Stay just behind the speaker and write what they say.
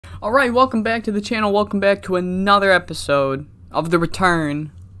Alright, welcome back to the channel. Welcome back to another episode of the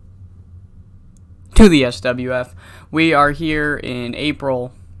return to the SWF. We are here in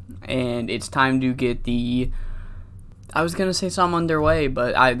April, and it's time to get the... I was gonna say something underway,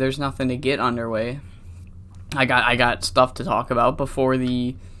 but there's nothing to get underway. I got stuff to talk about before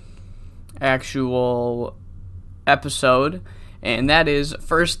the actual episode, and that is,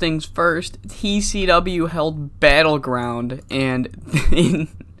 first things first, TEW held Battleground, and in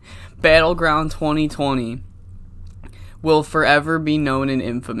Battleground 2020 will forever be known in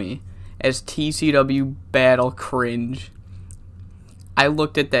infamy as TCW Battle Cringe. I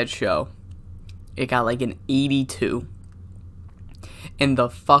looked at that show. It got like an 82. And the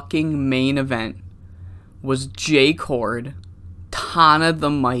fucking main event was Jay Cord, Tana the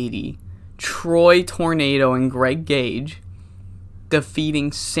Mighty, Troy Tornado, and Greg Gage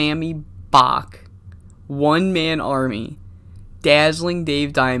defeating Sammy Bach, One Man Army, Dazzling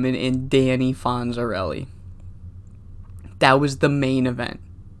Dave Diamond, and Danny Fonzarelli. That was the main event.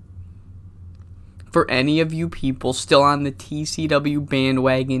 For any of you people still on the TCW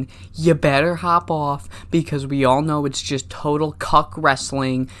bandwagon, you better hop off, because we all know it's just total cuck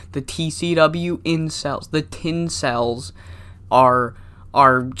wrestling. The TCW incels, the tincels, are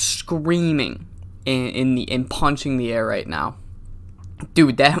screaming and punching the air right now.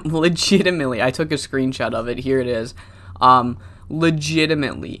 Dude, that legitimately, I took a screenshot of it. Here it is.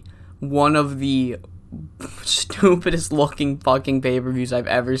 Legitimately, one of the stupidest looking fucking pay-per-views I've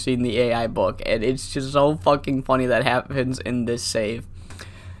ever seen in the AI book, and it's just so fucking funny that happens in this save.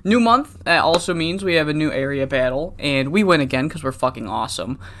 New month, that also means we have a new area battle, and we win again because we're fucking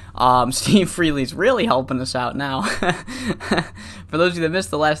awesome. Steve Freely's really helping us out now. For those of you that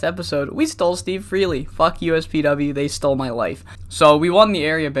missed the last episode, we stole Steve Freely. Fuck USPW, they stole my life. So we won the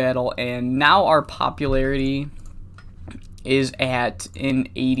area battle, and now our popularity is at an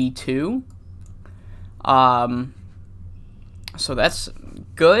 82. So that's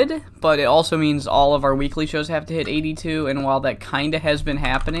good, but it also means all of our weekly shows have to hit 82, and while that kinda has been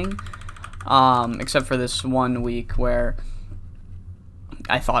happening, except for this one week where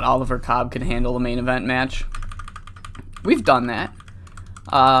I thought Oliver Cobb could handle the main event match, we've done that.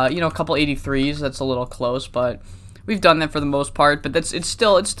 You know, a couple 83s, that's a little close, but we've done that for the most part, but it's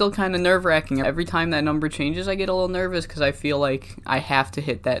still kind of nerve-wracking. Every time that number changes, I get a little nervous because I feel like I have to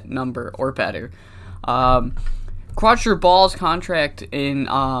hit that number or better. Crotcher Ball's contract in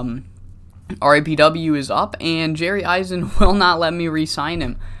RAPW is up, and Jerry Eisen will not let me re-sign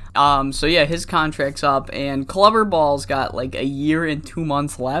him. So yeah, his contract's up, and Clubber Ball's got like a year and 2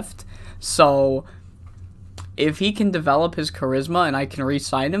 months left. So if he can develop his charisma and I can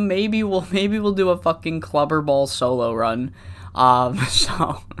re-sign him, maybe we'll do a fucking Clubber Ball solo run.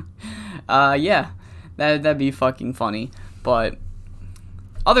 Yeah, that'd be fucking funny. But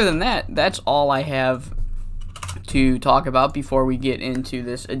other than that, that's all I have to talk about before we get into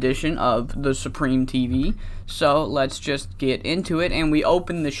this edition of the Supreme TV. So let's just get into it, and we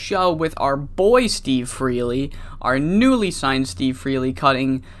open the show with our boy Steve Freely, our newly signed Steve Freely,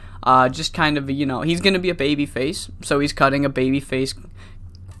 cutting just kind of, you know, he's gonna be a babyface, so he's cutting a babyface.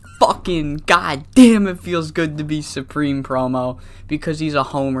 Fucking goddamn, it feels good to be Supreme promo, because he's a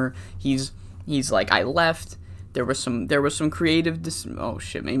homer. He's like, I left. There was some creative oh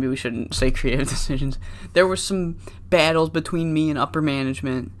shit, maybe we shouldn't say creative decisions. There were some battles between me and upper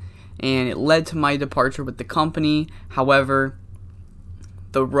management, and it led to my departure with the company. However,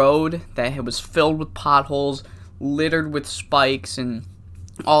 the road that was filled with potholes, littered with spikes and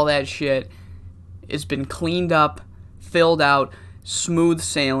all that shit, has been cleaned up, filled out, smooth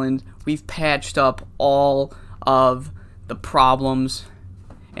sailing. We've patched up all of the problems,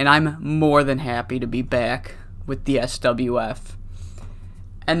 and I'm more than happy to be back with the SWF.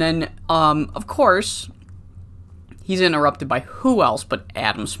 And then, of course, he's interrupted by who else but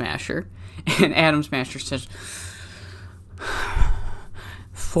Adam Smasher. And Adam Smasher says,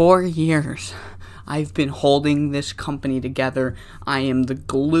 4 years I've been holding this company together. I am the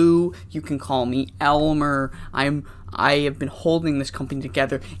glue. You can call me Elmer. I have been holding this company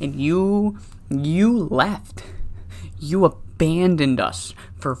together, and you left. You abandoned us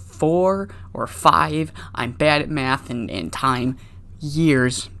for 4 or 5, I'm bad at math and time,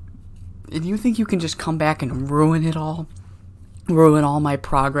 years. And you think you can just come back and ruin it all? Ruin all my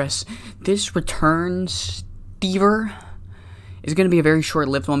progress? This return, Stever, is going to be a very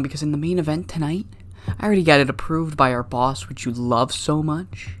short-lived one, because in the main event tonight, I already got it approved by our boss, which you love so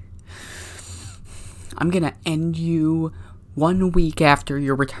much. I'm going to end you 1 week after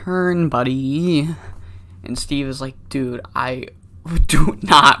your return, buddy. And Steve is like, dude, I do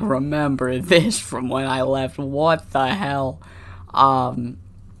not remember this from when I left. What the hell?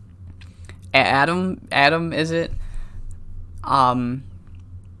 Adam, is it? I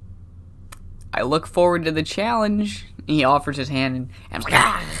look forward to the challenge. He offers his hand, and I'm like,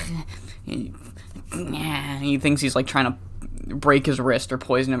 ah! He thinks he's like trying to break his wrist or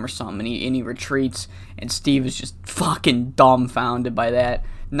poison him or something, and he retreats, and Steve is just fucking dumbfounded by that.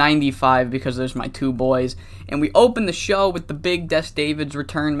 95 because there's my two boys, and we open the show with the big Des Davids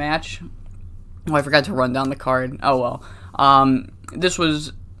return match. Oh, I forgot to run down the card. Oh well. This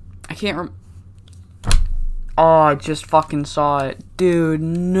was, I can't remember. Oh, I just fucking saw it, dude.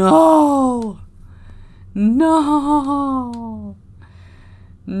 No, they're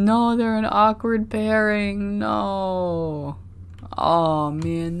an awkward pairing. No. Oh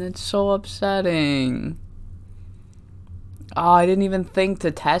man, that's so upsetting. Oh, I didn't even think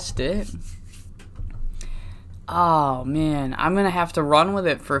to test it. Oh, man. I'm going to have to run with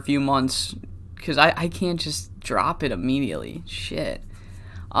it for a few months because I can't just drop it immediately. Shit.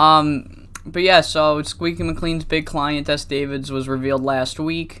 But yeah, so Squeeky McClean's big client, Des Davids, was revealed last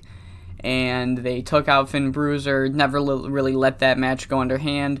week, and they took out Finn Bruiser, never really let that match go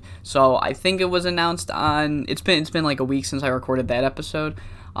underhand. So I think it was announced on, it's been like a week since I recorded that episode.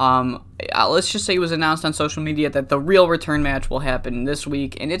 Let's just say it was announced on social media that the real return match will happen this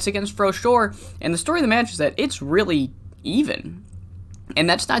week, and it's against FROver. And the story of the match is that it's really even, and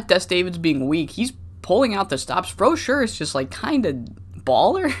that's not Des Davids being weak. He's pulling out the stops. FROver is just like kind of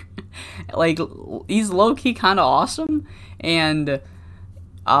baller. Like, he's low-key kind of awesome, and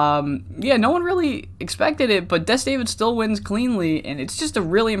yeah, no one really expected it, but Des Davids still wins cleanly, and it's just a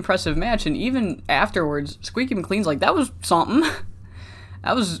really impressive match. And even afterwards, Squeeky McClean's like, that was something.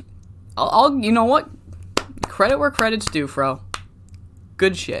 That was, you know what? Credit where credit's due, Fro.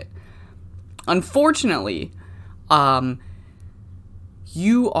 Good shit. Unfortunately,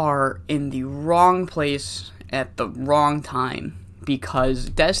 you are in the wrong place at the wrong time, because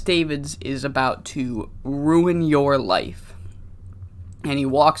Des Davids is about to ruin your life. And he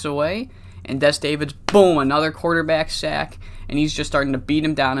walks away, and Des Davids, boom, another quarterback sack, and he's just starting to beat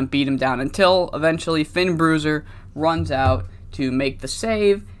him down until eventually Finn Bruiser runs out to make the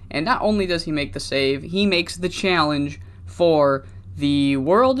save. And not only does he make the save, he makes the challenge for the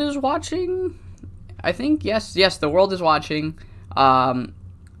world is watching. I think, yes, the world is watching.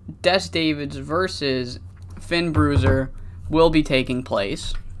 Des Davids versus Finn Bruiser will be taking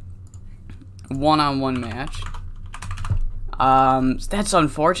place. One-on-one match. That's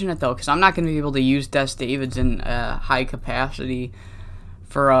unfortunate though, because I'm not going to be able to use Des Davids in high capacity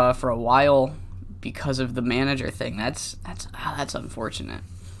for a while because of the manager thing. That's unfortunate.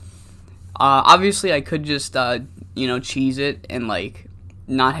 Obviously, I could just cheese it and like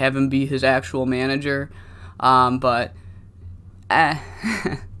not have him be his actual manager, but if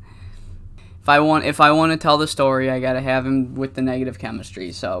I want to tell the story, I gotta have him with the negative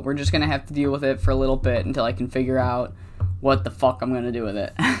chemistry. So we're just gonna have to deal with it for a little bit until I can figure out what the fuck I'm gonna do with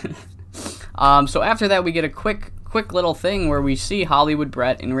it. So after that, we get a quick little thing where we see Hollywood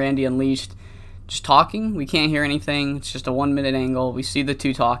Brett and Randy Unleashed just talking. We can't hear anything. It's just a 1-minute angle. We see the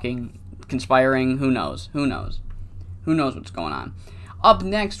two talking, conspiring. Who knows what's going on. Up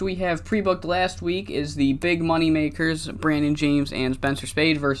next, we have pre-booked last week is the big money makers, Brandon James and Spencer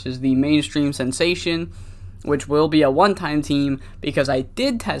Spade versus the mainstream sensation, which will be a one-time team because I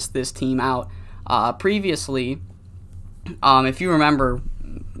did test this team out previously. If you remember,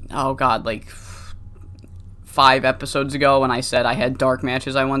 oh god, like 5 episodes ago when I said I had dark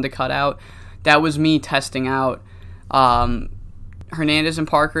matches I wanted to cut out, that was me testing out Hernandez and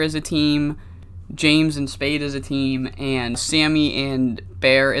Parker as a team, James and Spade as a team, and Sammy and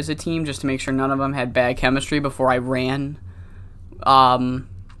Bear as a team, just to make sure none of them had bad chemistry before I ran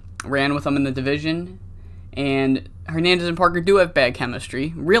with them in the division. And Hernandez and Parker do have bad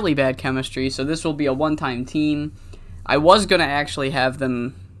chemistry, really bad chemistry, so this will be a one-time team. I was going to actually have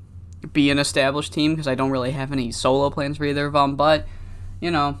them be an established team because I don't really have any solo plans for either of them, but,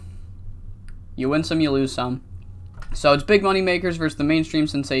 you win some, you lose some. So it's big money makers versus the mainstream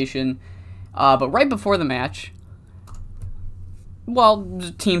sensation. But right before the match, well,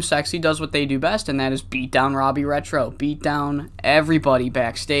 Team Sexy does what they do best, and that is beat down Robbie Retro. Beat down everybody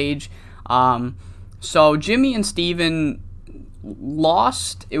backstage. So Jimmy and Steven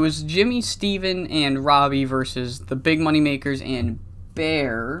lost. It was Jimmy, Steven, and Robbie versus the big money makers and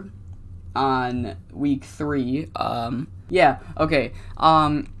Bear on week 3. Yeah, okay.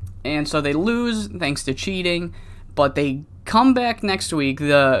 And so they lose thanks to cheating, but they come back next week,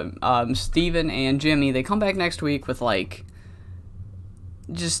 the Steven and Jimmy, they come back next week with like,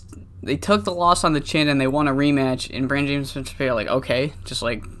 just, they took the loss on the chin and they won a rematch, and Brandon James and Spade are like, okay, just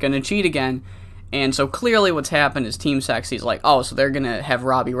like gonna cheat again, And so clearly what's happened is Team Sexy's like, oh, so they're going to have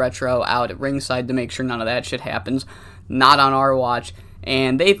Robbie Retro out at ringside to make sure none of that shit happens. Not on our watch.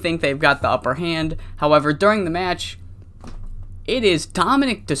 And they think they've got the upper hand. However, during the match, it is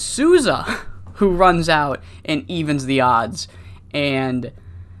Dominic D'Souza who runs out and evens the odds. And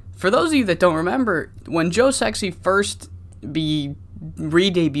for those of you that don't remember, when Joe Sexy first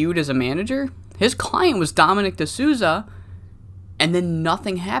re-debuted as a manager, his client was Dominic D'Souza, and then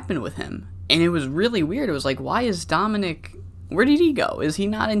nothing happened with him. And it was really weird. It was like, why is Dominic... Where did he go? Is he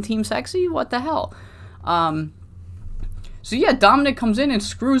not in Team Sexy? What the hell? So yeah, Dominic comes in and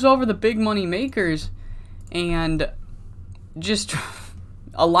screws over the big money makers and just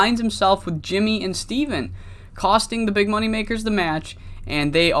aligns himself with Jimmy and Steven, costing the big money makers the match.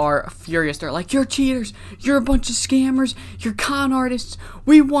 And they are furious. They're like, you're cheaters. You're a bunch of scammers. You're con artists.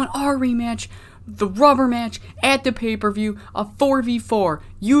 We want our rematch. The rubber match at the pay-per-view, a 4v4,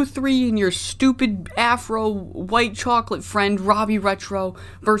 you three and your stupid afro white chocolate friend Robbie Retro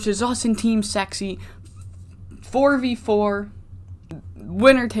versus us in Team Sexy, 4v4,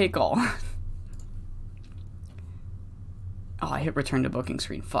 winner take all. Oh, I hit return to booking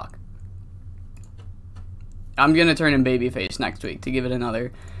screen, fuck. I'm gonna turn in babyface next week to give it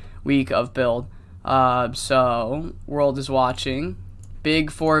another week of build. So, world is watching.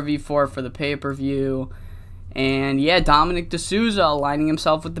 Big 4v4 for the pay-per-view. And yeah, Dominic D'Souza aligning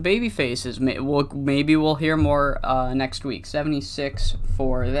himself with the babyfaces. Maybe we'll hear more next week. 76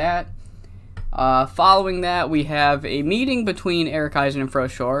 for that. Following that, we have a meeting between Eric Eisen and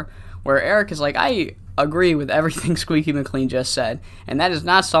FROver, where Eric is like, I agree with everything Squeeky McClean just said. And that is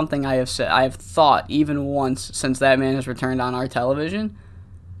not something I have thought even once since that man has returned on our television.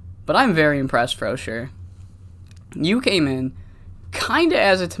 But I'm very impressed, FROver. You came in kind of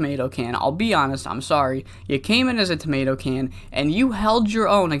as a tomato can. I'll be honest, I'm sorry. You came in as a tomato can, and you held your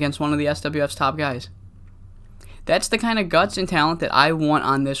own against one of the SWF's top guys. That's the kind of guts and talent that I want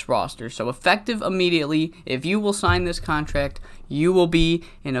on this roster. So effective immediately, if you will sign this contract, you will be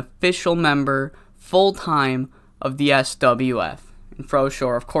an official member, full-time, of the SWF. And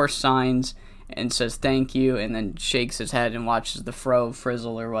FROver, of course, signs and says thank you, and then shakes his head and watches the fro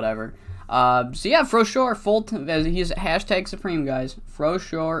frizzle or whatever. So yeah, FROver, he's hashtag Supreme, guys.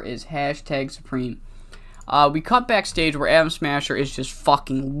 FROver is hashtag Supreme. We cut backstage where Adam Smasher is just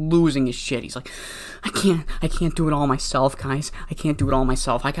fucking losing his shit. He's like, I can't do it all myself, guys. I can't do it all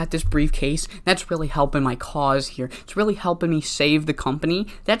myself. I got this briefcase. That's really helping my cause here. It's really helping me save the company.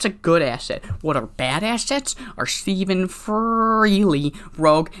 That's a good asset. What are bad assets? Are Stephen Freely,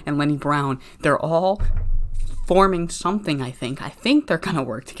 Rogue, and Lenny Brown. They're all forming something, I think. I think they're gonna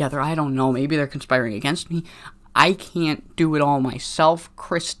work together. I don't know. Maybe they're conspiring against me. I can't do it all myself,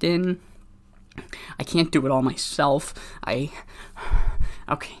 Kristen. I can't do it all myself. Okay.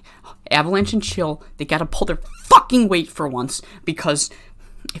 Avalanche and Chill, they gotta pull their fucking weight for once, because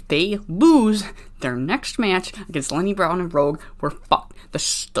if they lose their next match against Lenny Brown and Rogue, we're fucked.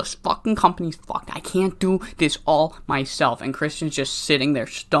 The fucking company's fucked. I can't do this all myself. And Kristen's just sitting there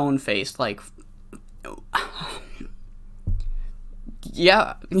stone-faced, like,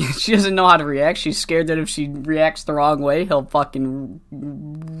 yeah, she doesn't know how to react. She's scared that if she reacts the wrong way, he'll fucking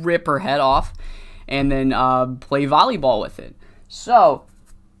rip her head off and then play volleyball with it. So,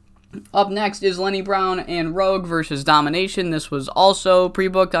 up next is Lenny Brown and Rogue versus Domination. This was also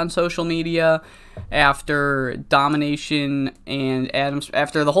pre-booked on social media after Domination and Adams,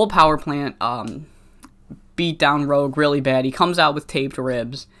 after the whole power plant beat down Rogue really bad. He comes out with taped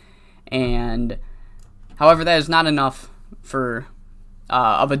ribs, and however, that is not enough for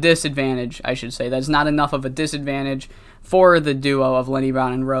of a disadvantage, I should say. That's not enough of a disadvantage for the duo of Lenny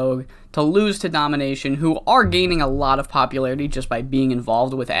Brown and Rogue to lose to Domination, who are gaining a lot of popularity just by being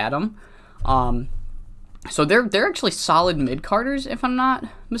involved with Adam. So they're actually solid mid-carders, if I'm not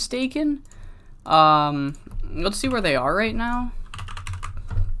mistaken. Let's see where they are right now.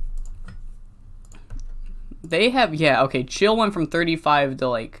 They have, yeah, okay, Chill went from 35 to,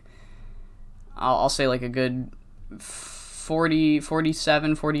 like, I'll say, like, a good 40,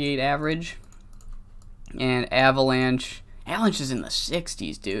 47, 48 average. And Avalanche is in the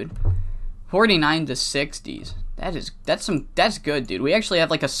 60s, dude. 49 to 60s. That's good, dude. We actually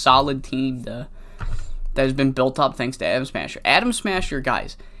have, like, a solid team that has been built up thanks to Adam Smasher. Adam Smasher,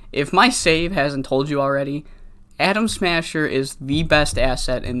 guys, if my save hasn't told you already, Adam Smasher is the best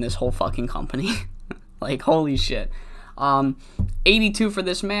asset in this whole fucking company. Like, holy shit. 82 for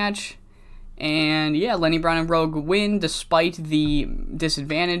this match. And yeah, Lenny Brown and Rogue win despite the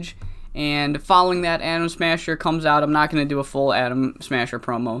disadvantage. And following that, Adam Smasher comes out. I'm not going to do a full Adam Smasher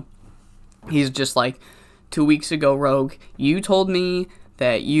promo. He's just like, 2 weeks ago, Rogue, you told me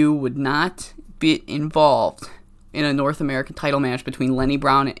that you would not bit involved in a North American title match between Lenny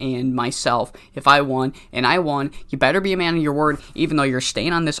Brown and myself. If I won, and I won, you better be a man of your word, even though you're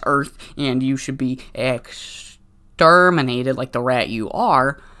staying on this earth and you should be exterminated like the rat you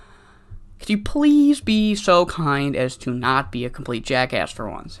are. Could you please be so kind as to not be a complete jackass for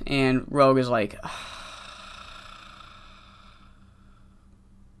once? And Rogue is like,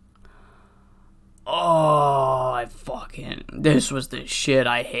 oh, this was the shit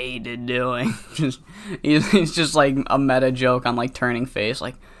I hated doing. It's just like a meta joke on like turning face,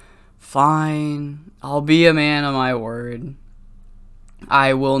 like, fine, I'll be a man of my word.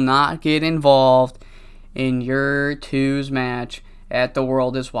 I will not get involved in your two's match at The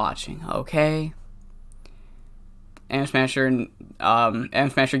World Is Watching, okay? Adam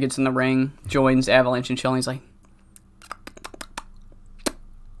Smasher gets in the ring, joins Avalanche and Chill, and he's like,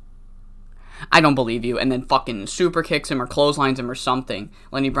 I don't believe you, and then fucking super kicks him or clotheslines him or something.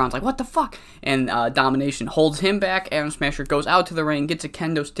 Lenny Brown's like, what the fuck? And Domination holds him back. Adam Smasher goes out to the ring, gets a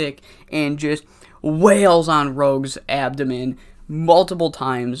kendo stick, and just wails on Rogue's abdomen multiple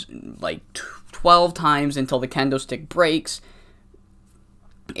times, like 12 times until the kendo stick breaks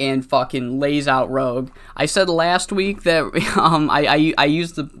and fucking lays out Rogue. I said last week that I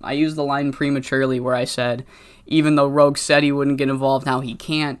used the line prematurely where I said, even though Rogue said he wouldn't get involved, now he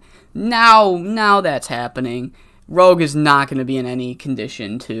can't. Now that's happening. Rogue is not going to be in any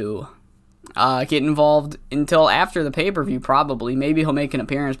condition to get involved until after the pay-per-view, probably. Maybe he'll make an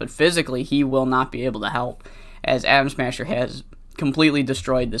appearance, but physically he will not be able to help, as Adam Smasher has completely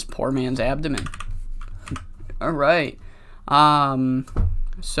destroyed this poor man's abdomen. Alright.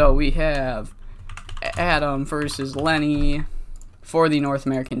 So we have Adam versus Lenny for the North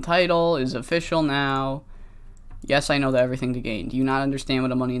American title. Is official now. Yes, I know that everything to gain. Do you not understand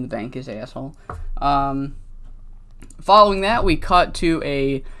what a Money in the Bank is, asshole? Following that, we cut to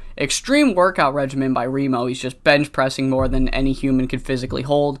a extreme workout regimen by Remo. He's just bench pressing more than any human could physically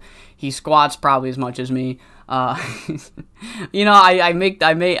hold. He squats probably as much as me. You know,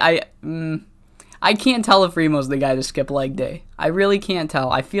 I can't tell if Remo's the guy to skip leg day. I really can't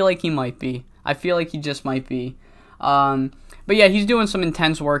tell. I feel like he might be. I feel like he just might be. But yeah, he's doing some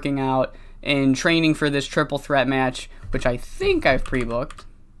intense working out and training for this triple threat match, which I think I've pre-booked.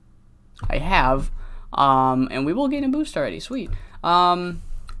 I have. And we will get a boost already. Sweet. So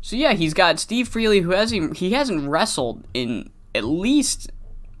yeah, he's got Steve Freely, who hasn't wrestled in at least,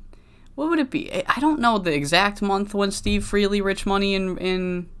 what would it be? I don't know the exact month when Steve Freely, Rich Money,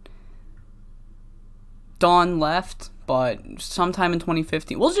 and Dawn left, but sometime in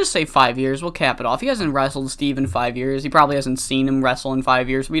 2015. We'll just say 5 years. We'll cap it off. He hasn't wrestled Steve in 5 years. He probably hasn't seen him wrestle in 5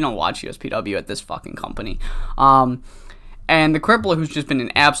 years. We don't watch USPW at this fucking company. And the Crippler, who's just been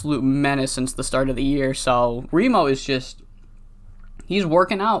an absolute menace since the start of the year. So Remo is just, he's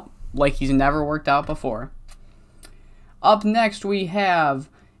working out like he's never worked out before. Up next, we have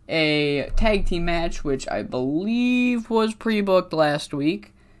a tag team match, which I believe was pre-booked last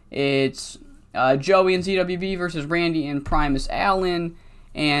week. It's Joey and ZWB versus Randy and Primus Allen.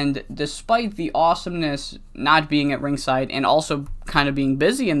 And despite the awesomeness not being at ringside and also kind of being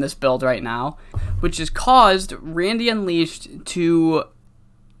busy in this build right now, which has caused Randy Unleashed to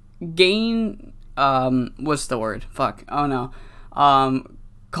gain, what's the word? Fuck. Oh no.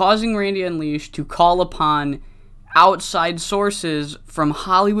 Causing Randy Unleashed to call upon outside sources from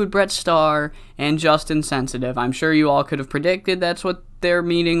Hollywood Brett Starr and Justin Sensitive. I'm sure you all could have predicted that's what their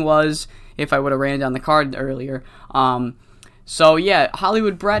meeting was if I would have ran down the card earlier. So yeah,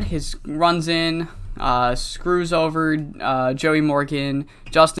 Hollywood Brett runs in, screws over Joey Morgan.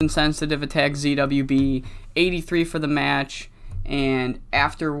 Justin Sensitive attacks ZWB. 83 for the match, and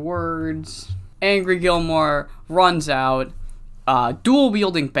afterwards, Angry Gilmore runs out, dual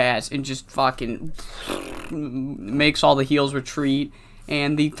wielding bats, and just fucking makes all the heels retreat.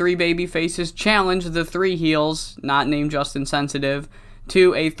 And the three baby faces challenge the three heels, not named Justin Sensitive,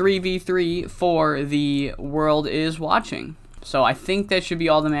 to a 3v3 for the World Is Watching. So I think that should be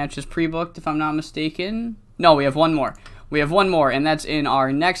all the matches pre-booked, if I'm not mistaken. No, we have one more. We have one more, and that's in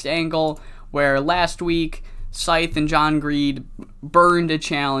our next angle, where last week, Scythe and John Greed burned a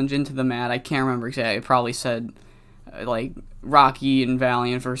challenge into the mat. I can't remember exactly. It probably said, like, Rocky and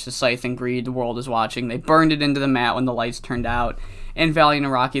Valiant versus Scythe and Greed, the World Is Watching. They burned it into the mat when the lights turned out. And Valiant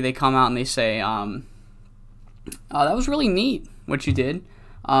and Rocky, they come out and they say, that was really neat, what you did.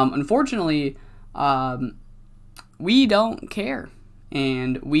 Unfortunately, we don't care,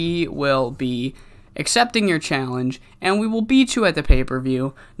 and we will be accepting your challenge, and we will beat you at the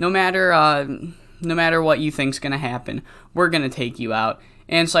pay-per-view, no matter what you think's gonna happen. We're gonna take you out.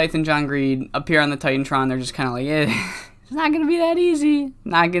 And Scythe and John Greed appear on the Titantron. They're just kind of like, it's not gonna be that easy.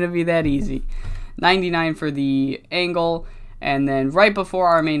 Not gonna be that easy. $99 for the angle. And then right before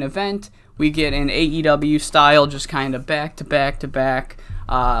our main event, we get an AEW style, just kind of back-to-back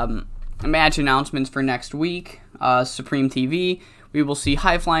match announcements for next week. Supreme TV, we will see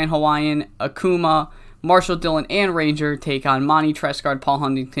High Flying Hawaiian, Akuma, Marshall Dillon, and Ranger take on Monty Trescott, Paul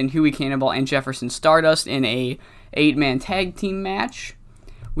Huntington, Huey Cannonball, and Jefferson Stardust in a 8-man tag team match.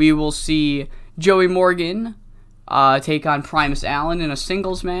 We will see Joey Morgan take on Primus Allen in a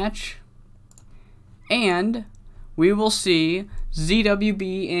singles match. And we will see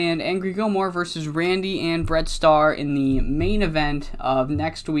ZWB and Angry Gilmore versus Randy and Brett Starr in the main event of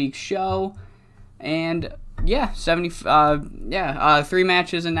next week's show. And yeah, 3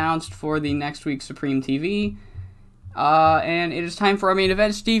 matches announced for the next week's Supreme TV. And it is time for our main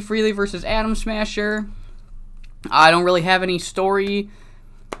event, Steve Freely versus Atom Smasher. I don't really have any story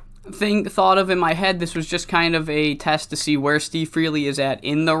thing thought of in my head. This was just kind of a test to see where Steve Freely is at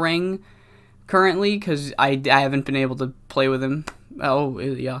in the ring currently, because I haven't been able to play with him. Oh,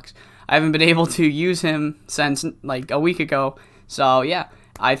 yucks. I haven't been able to use him since like a week ago. So yeah,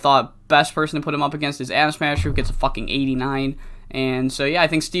 I thought best person to put him up against is Atom Smasher, who gets a fucking 89. And so yeah, I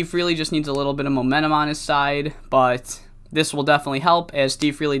think Steve Freely just needs a little bit of momentum on his side, but this will definitely help as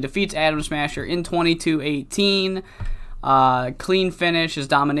Steve Freely defeats Atom Smasher in 22-18. Clean finish. His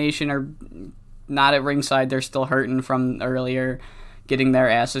domination are not at ringside. They're still hurting from earlier getting their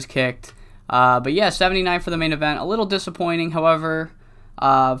asses kicked. But yeah, 79 for the main event. A little disappointing, however.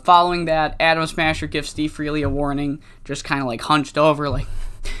 Following that, Atom Smasher gives Steve Freely a warning, just kind of like hunched over, like,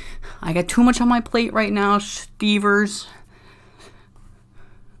 I got too much on my plate right now, Stevers.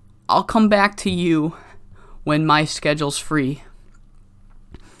 I'll come back to you when my schedule's free.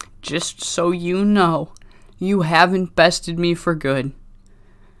 Just so you know, you haven't bested me for good.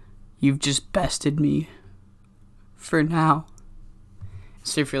 You've just bested me for now.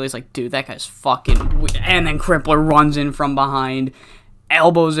 Steve Freely's like, dude, that guy's fucking weird. And then Crippler runs in from behind,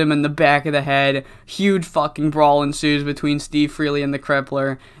 elbows him in the back of the head. Huge fucking brawl ensues between Steve Freely and the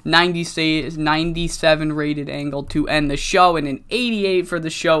Crippler. 97 rated angle to end the show, and an 88 for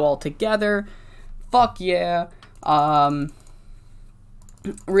the show altogether. Fuck yeah.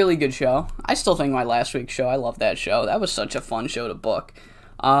 Really good show. I still think my last week's show, I love that show. That was such a fun show to book.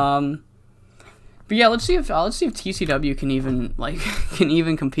 But yeah, let's see if TCW can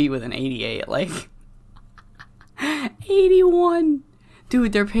even compete with an 88. Like 81.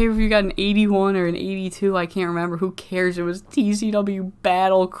 Dude, their pay-per-view got an 81 or an 82. I can't remember. Who cares? It was TCW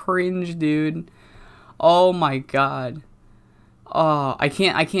Battle Cringe, dude. Oh my god. Oh, I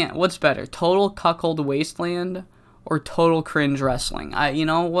can't. What's better? Total Cuckold Wasteland or Total Cringe Wrestling? You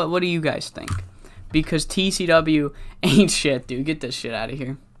know, what do you guys think? Because TCW ain't shit, dude. Get this shit out of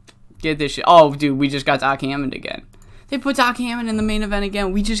here. Get this shit. Oh, dude, we just got Doc Hammond again. They put Doc Hammond in the main event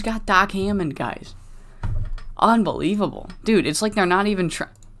again. We just got Doc Hammond, guys. Unbelievable. Dude, it's like they're not even trying.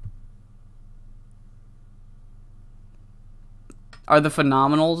 Are the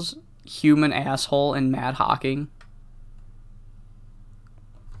Phenomenals Human Asshole and Mad Hawking?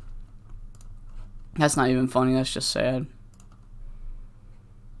 That's not even funny. That's just sad.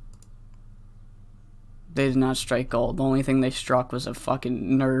 They did not strike gold. The only thing they struck was a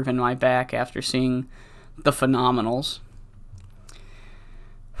fucking nerve in my back after seeing the Phenomenals.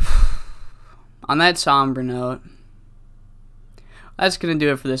 On that somber note, that's going to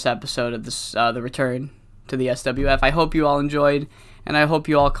do it for this episode of this the return to the SWF. I hope you all enjoyed, and I hope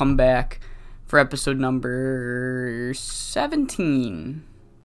you all come back for episode number 17.